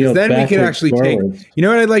 interesting. Then we can actually take. You know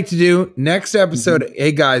what I'd like to do? Next episode. Mm-hmm.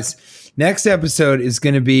 Hey guys, next episode is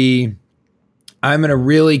going to be. I'm going to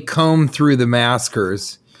really comb through the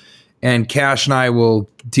maskers, and Cash and I will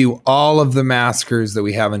do all of the maskers that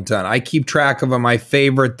we haven't done. I keep track of them. I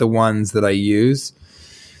favorite the ones that I use.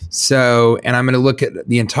 So, and I'm going to look at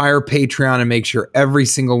the entire Patreon and make sure every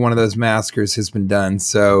single one of those maskers has been done.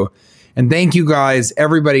 So, and thank you guys,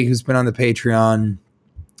 everybody who's been on the Patreon.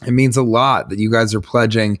 It means a lot that you guys are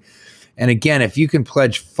pledging. And again, if you can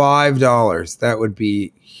pledge $5, that would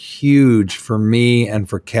be huge for me and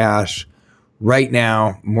for Cash right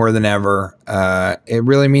now, more than ever. It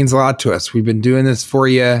really means a lot to us. We've been doing this for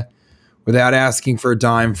you without asking for a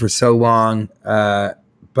dime for so long. But,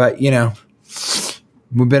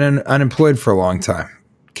 we've been unemployed for a long time.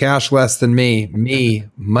 Cash less than me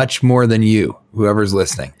much more than you, whoever's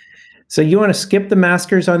listening. So you want to skip the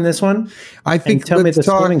maskers on this one? I think. Tell me the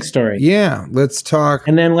swimming story. Yeah, let's talk.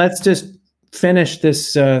 And then let's just finish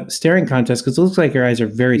this staring contest because it looks like your eyes are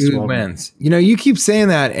very swollen. Wins. You keep saying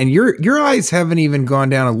that, and your eyes haven't even gone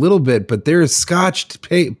down a little bit, but there's scotch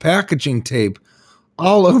packaging tape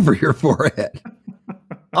all over your forehead,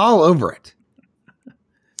 all over it.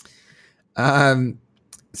 Okay.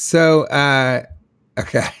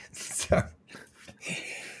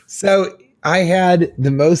 So I had the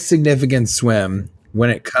most significant swim when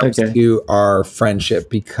it comes to our friendship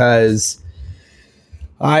because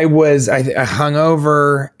I was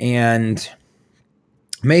hungover and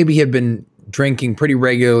maybe had been drinking pretty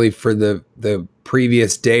regularly for the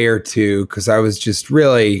previous day or two because I was just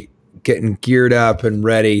really getting geared up and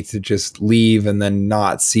ready to just leave and then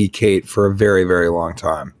not see Kate for a very, very long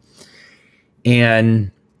time.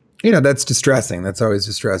 And, that's distressing. That's always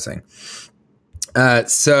distressing.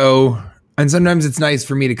 And sometimes it's nice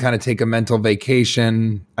for me to kind of take a mental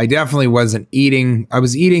vacation. I definitely wasn't eating. I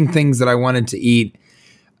was eating things that I wanted to eat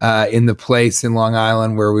in the place in Long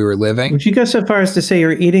Island where we were living. Would you go so far as to say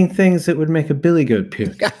you're eating things that would make a billy goat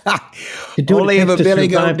puke? Only if a billy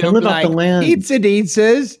goat don't live off the land.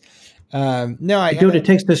 Pizzas. No, I do what it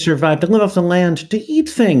takes to survive, to live off the land, to eat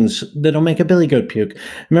things that'll make a billy goat puke.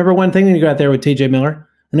 Remember one thing when you got there with TJ Miller?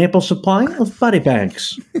 An ample supply of body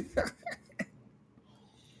bags.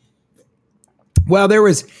 Well,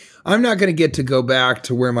 I'm not going to get to go back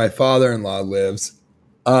to where my father-in-law lives.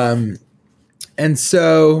 And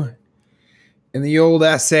so in the old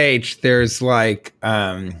SH, there's like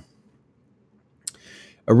a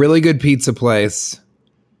really good pizza place.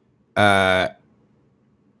 There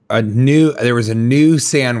was a new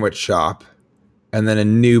sandwich shop and then a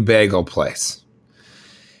new bagel place.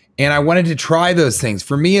 And I wanted to try those things.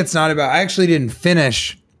 For me, it's not about, I actually didn't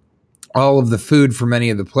finish all of the food from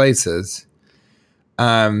any of the places.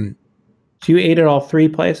 So you ate at all three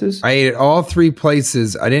places? I ate at all three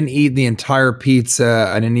places. I didn't eat the entire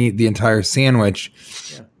pizza. I didn't eat the entire sandwich.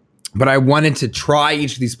 Yeah. But I wanted to try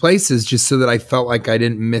each of these places just so that I felt like I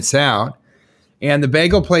didn't miss out. And the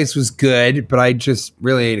bagel place was good, but I just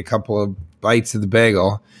really ate a couple of bites of the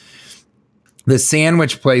bagel. The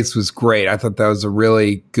sandwich place was great. I thought that was a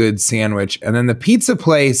really good sandwich. And then the pizza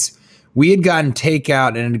place, we had gotten takeout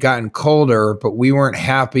and it had gotten colder, but we weren't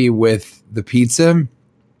happy with the pizza.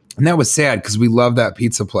 And that was sad because we love that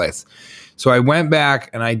pizza place. So I went back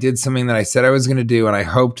and I did something that I said I was going to do, and I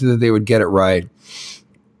hoped that they would get it right.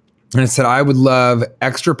 And I said, I would love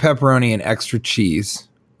extra pepperoni and extra cheese.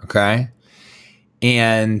 Okay.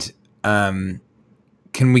 And can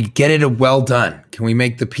we get it well done? Can we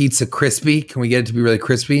make the pizza crispy? Can we get it to be really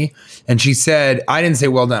crispy? And she said, I didn't say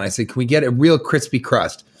well done. I said, can we get a real crispy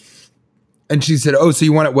crust? And she said, oh, so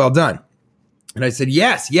you want it well done? And I said,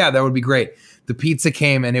 yes. Yeah, that would be great. The pizza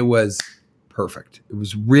came and it was perfect. It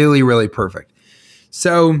was really, really perfect.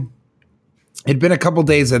 So it'd been a couple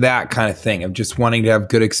days of that kind of thing, of just wanting to have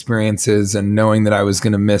good experiences and knowing that I was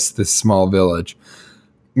going to miss this small village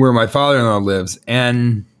where my father-in-law lives.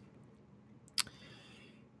 And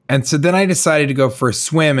so then I decided to go for a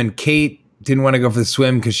swim, and Kate didn't want to go for the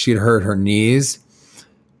swim because she had hurt her knees.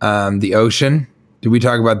 The ocean. Did we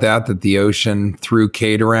talk about that? That the ocean threw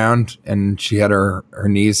Kate around and she had her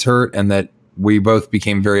knees hurt, and that we both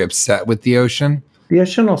became very upset with the ocean. The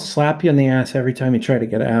ocean will slap you in the ass every time you try to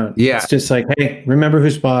get out. Yeah. It's just like, hey, remember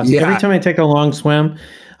who's boss. Yeah. Every time I take a long swim,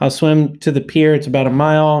 I'll swim to the pier. It's about a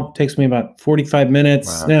mile. It takes me about 45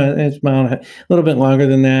 minutes. Wow. No, it's a little bit longer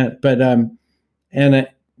than that. But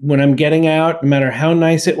when I'm getting out, no matter how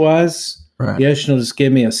nice it was, Right. the ocean will just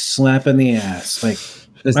give me a slap in the ass. Like,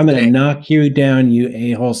 Just I'm going to saying. knock you down, you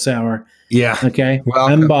a-hole sour. Yeah. Okay?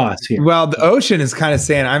 Welcome. I'm boss here. Well, the ocean is kind of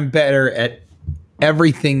saying I'm better at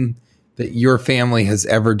everything that your family has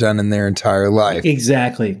ever done in their entire life.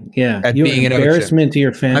 Exactly. Yeah. At You're being an an ocean. embarrassment to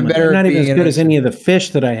your family. I'm better You're at not even being as an good as ocean. any of the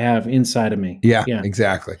fish that I have inside of me. Yeah,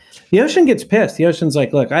 exactly. The ocean gets pissed. The ocean's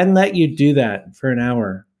like, look, I let you do that for an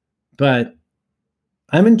hour, but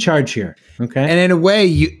I'm in charge here. Okay. And in a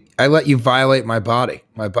way, I let you violate my body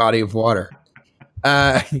of water.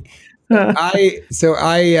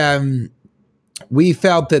 We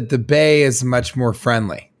felt that the bay is much more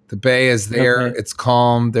friendly. The bay is there. Okay. It's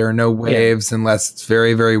calm. There are no waves unless it's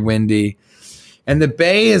very, very windy. And the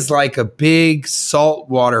bay is like a big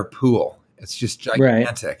saltwater pool. It's just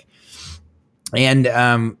gigantic. Right.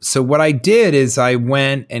 And so what I did is I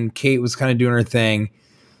went, and Kate was kind of doing her thing.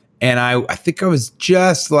 And I think I was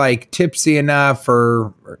just like tipsy enough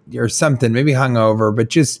or something, maybe hungover, but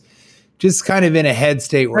just kind of in a head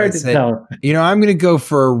state where I said, I'm going to go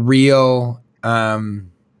for a real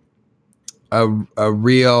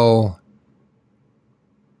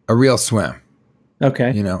swim.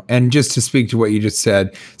 Okay. And just to speak to what you just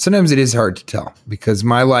said, sometimes it is hard to tell because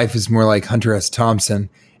my life is more like Hunter S.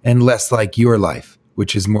 Thompson and less like your life,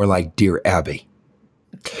 which is more like Dear Abby.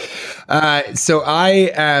 So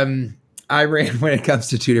I ran when it comes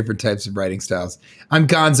to two different types of writing styles. I'm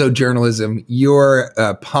gonzo journalism. You're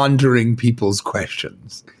pondering people's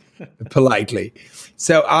questions politely.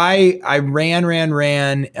 So I ran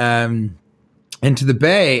into the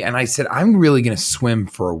bay, and I said, I'm really going to swim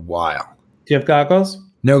for a while. Do you have goggles?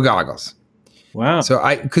 No goggles. Wow. So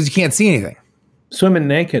because you can't see anything. Swimming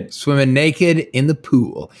naked in the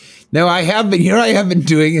pool. No, I have been. You know what I have been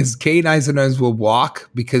doing is Kate and I sometimes will walk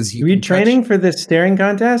because Were you training for this staring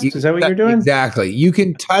contest? Is that what you're doing? Exactly. You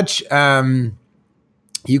can touch.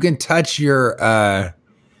 You can touch your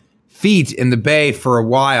feet in the bay for a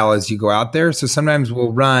while as you go out there. So sometimes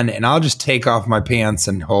we'll run, and I'll just take off my pants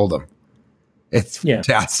and hold them. It's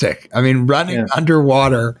fantastic. I mean, running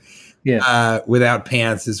underwater. Without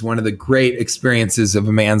pants is one of the great experiences of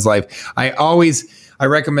a man's life. I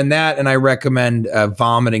recommend that, and I recommend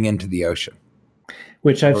vomiting into the ocean.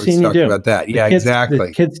 Which I've seen you do. About that. Exactly.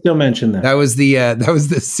 The kids still mention that. That was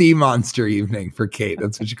the sea monster evening for Kate.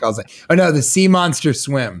 That's what she calls it. Oh no, the sea monster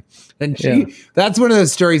swim. And that's one of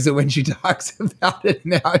those stories that when she talks about it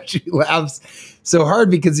now, she laughs so hard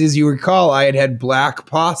because, as you recall, I had black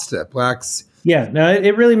pasta, Yeah, no,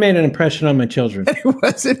 it really made an impression on my children. It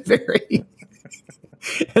wasn't very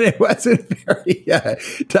digested.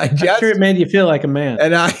 I'm sure it made you feel like a man.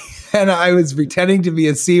 And I was pretending to be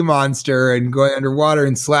a sea monster and going underwater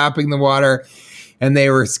and slapping the water, and they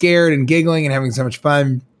were scared and giggling and having so much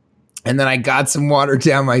fun. And then I got some water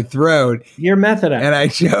down my throat. Your method actor. And I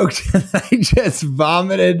choked, and I just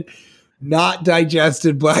vomited not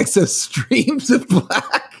digested black. So streams of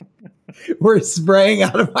black were spraying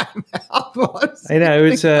out of my mouth. I know,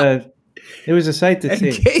 it was a sight to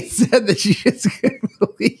see. Kate said that she just couldn't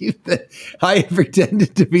believe that I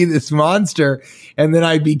pretended to be this monster, and then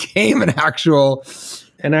I became an actual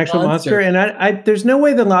monster. And I there's no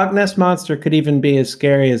way the Loch Ness monster could even be as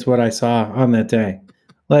scary as what I saw on that day.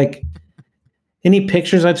 Like, any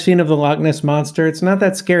pictures I've seen of the Loch Ness monster, it's not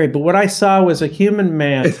that scary. But what I saw was a human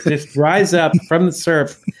man just rise up from the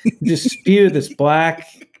surf, just spew this black,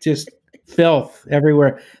 just filth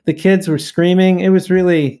everywhere. The kids were screaming. It was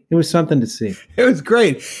something to see. It was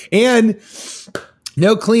great. And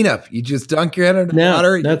no cleanup. You just dunk your head under the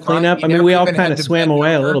water. No cleanup. I mean, we all kind of swam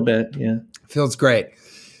away a little bit. Yeah. Feels great.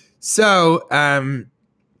 So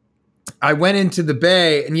I went into the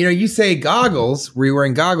bay, and you say goggles. Were you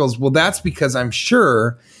wearing goggles? Well, that's because I'm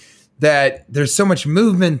sure that there's so much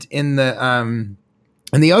movement in the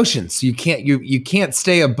ocean, so you can't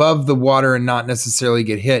stay above the water and not necessarily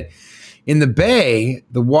get hit. In the bay,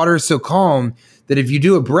 the water is so calm that if you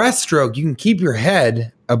do a breaststroke, you can keep your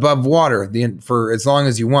head above water for as long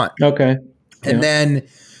as you want. Okay. And then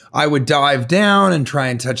I would dive down and try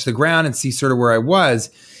and touch the ground and see sort of where I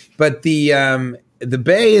was. But the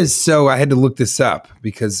bay is so, I had to look this up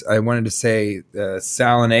because I wanted to say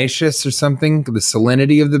salinaceous or something, the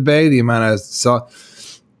salinity of the bay, the amount of salt.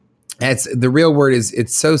 The real word is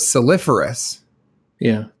it's so saliferous.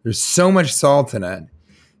 Yeah. There's so much salt in it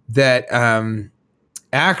that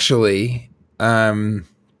actually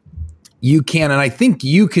you can, and I think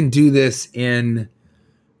you can do this in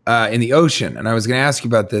the ocean. And I was going to ask you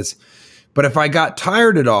about this, but if I got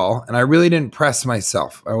tired at all and I really didn't press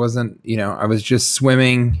myself, I wasn't, I was just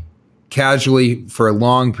swimming casually for a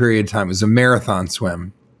long period of time. It was a marathon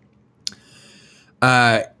swim.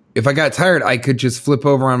 If I got tired, I could just flip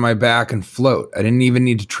over on my back and float. I didn't even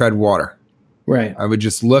need to tread water. Right. I would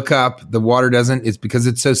just look up. The water it's because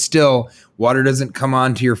it's so still, water doesn't come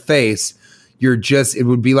onto your face. It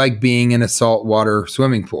would be like being in a saltwater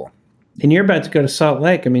swimming pool. And you're about to go to Salt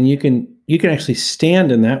Lake. I mean, you can actually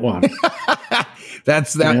stand in that water.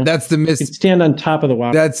 That's the you can stand on top of the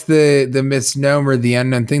water. That's the misnomer, the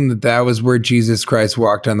unknown thing that was where Jesus Christ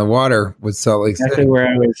walked on the water, was Salt Lake City. Exactly where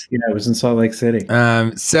I was. I was in Salt Lake City.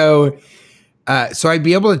 So I'd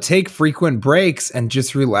be able to take frequent breaks and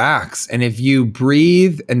just relax. And if you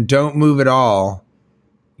breathe and don't move at all,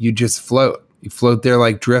 you just float. You float there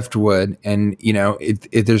like driftwood, and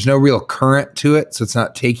there's no real current to it, so it's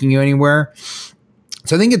not taking you anywhere.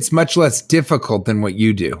 So I think it's much less difficult than what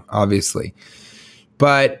you do, obviously.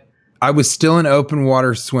 But I was still an open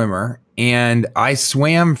water swimmer, and I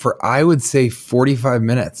swam for, I would say, 45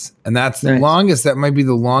 minutes. And that's the longest. That might be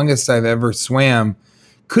the longest I've ever swam.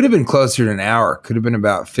 Could have been closer to an hour. Could have been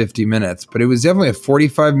about 50 minutes. But it was definitely a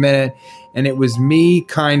 45-minute. And it was me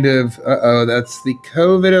kind of, that's the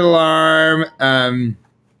COVID alarm.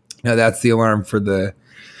 No, that's the alarm for the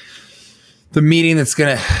meeting that's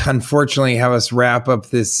going to unfortunately have us wrap up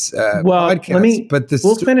this podcast.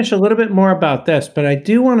 We'll finish a little bit more about this, but I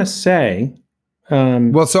do want to say.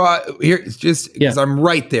 Here, just because I'm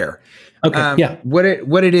right there. Okay. What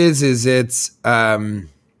it is it's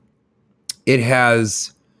it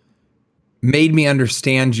has made me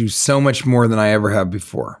understand you so much more than I ever have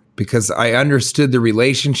before, because I understood the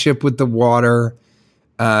relationship with the water.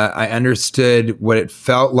 I understood what it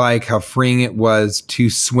felt like, how freeing it was to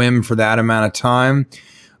swim for that amount of time.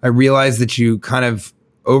 I realized that you kind of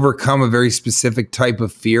overcome a very specific type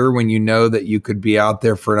of fear when you know that you could be out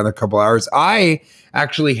there for another couple hours. I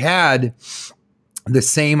actually had the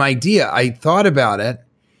same idea. I thought about it,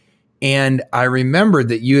 and I remembered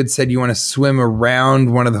that you had said you want to swim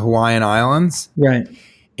around one of the Hawaiian Islands. Right.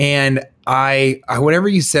 And I whenever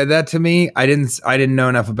you said that to me, I didn't know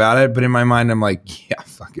enough about it, but in my mind, I'm like, yeah,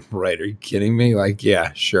 fucking right. Are you kidding me? Like,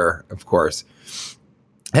 yeah, sure, of course.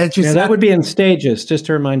 And that would be in stages, just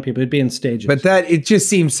to remind people, it'd be in stages. But it just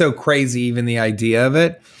seems so crazy, even the idea of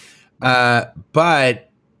it. But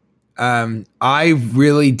I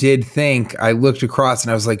really did think, I looked across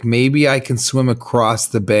and I was like, maybe I can swim across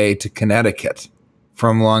the bay to Connecticut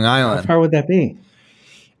from Long Island. How far would that be?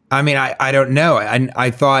 I mean, I don't know.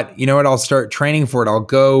 I thought, you know what, I'll start training for it. I'll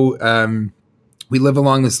go, we live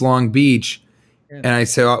along this long beach. And I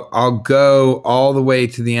said, I'll go all the way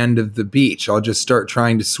to the end of the beach. I'll just start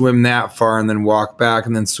trying to swim that far and then walk back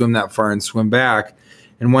and then swim that far and swim back.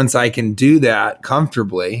 And once I can do that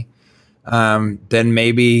comfortably, then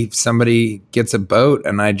maybe somebody gets a boat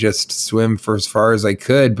and I just swim for as far as I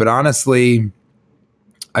could. But honestly,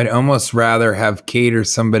 I'd almost rather have Kate or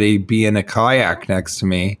somebody be in a kayak next to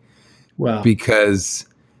me. Wow. Because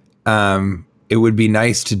it would be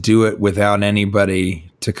nice to do it without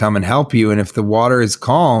anybody to come and help you. And if the water is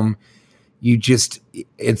calm,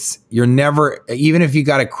 you're never, even if you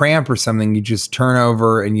got a cramp or something, you just turn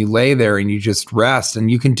over and you lay there and you just rest.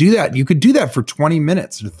 And you can do that. You could do that for 20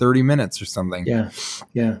 minutes or 30 minutes or something. Yeah.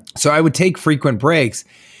 Yeah. So I would take frequent breaks.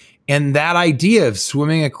 And that idea of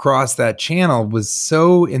swimming across that channel was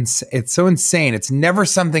it's so insane. It's never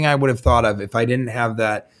something I would have thought of if I didn't have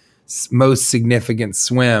that most significant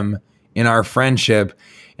swim in our friendship.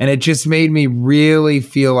 And it just made me really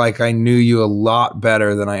feel like I knew you a lot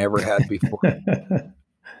better than I ever had before.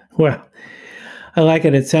 Well, I like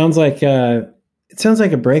it. It sounds like a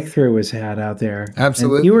breakthrough was had out there.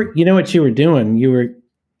 Absolutely. And you know what you were doing? You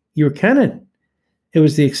were kind of, it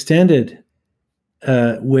was the extended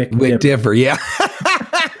wick dipper. Yeah.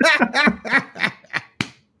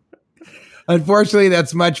 Unfortunately,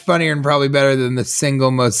 that's much funnier and probably better than the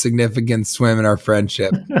single most significant swim in our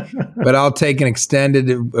friendship. But I'll take an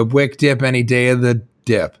extended wick dip any day of the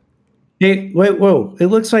dip. Hey, wait, whoa! It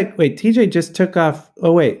looks like TJ just took off.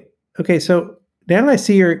 Oh wait, okay. So now I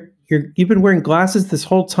see you've been wearing glasses this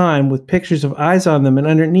whole time with pictures of eyes on them, and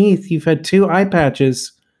underneath you've had 2 eye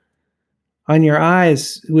patches on your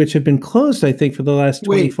eyes, which have been closed, I think, for the last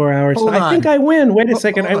 24 hours. So I think I win. Wait a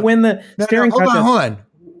second, I win the staring contest. Hold on.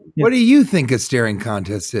 Yeah. What do you think a staring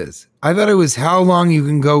contest is? I thought it was how long you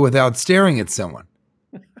can go without staring at someone.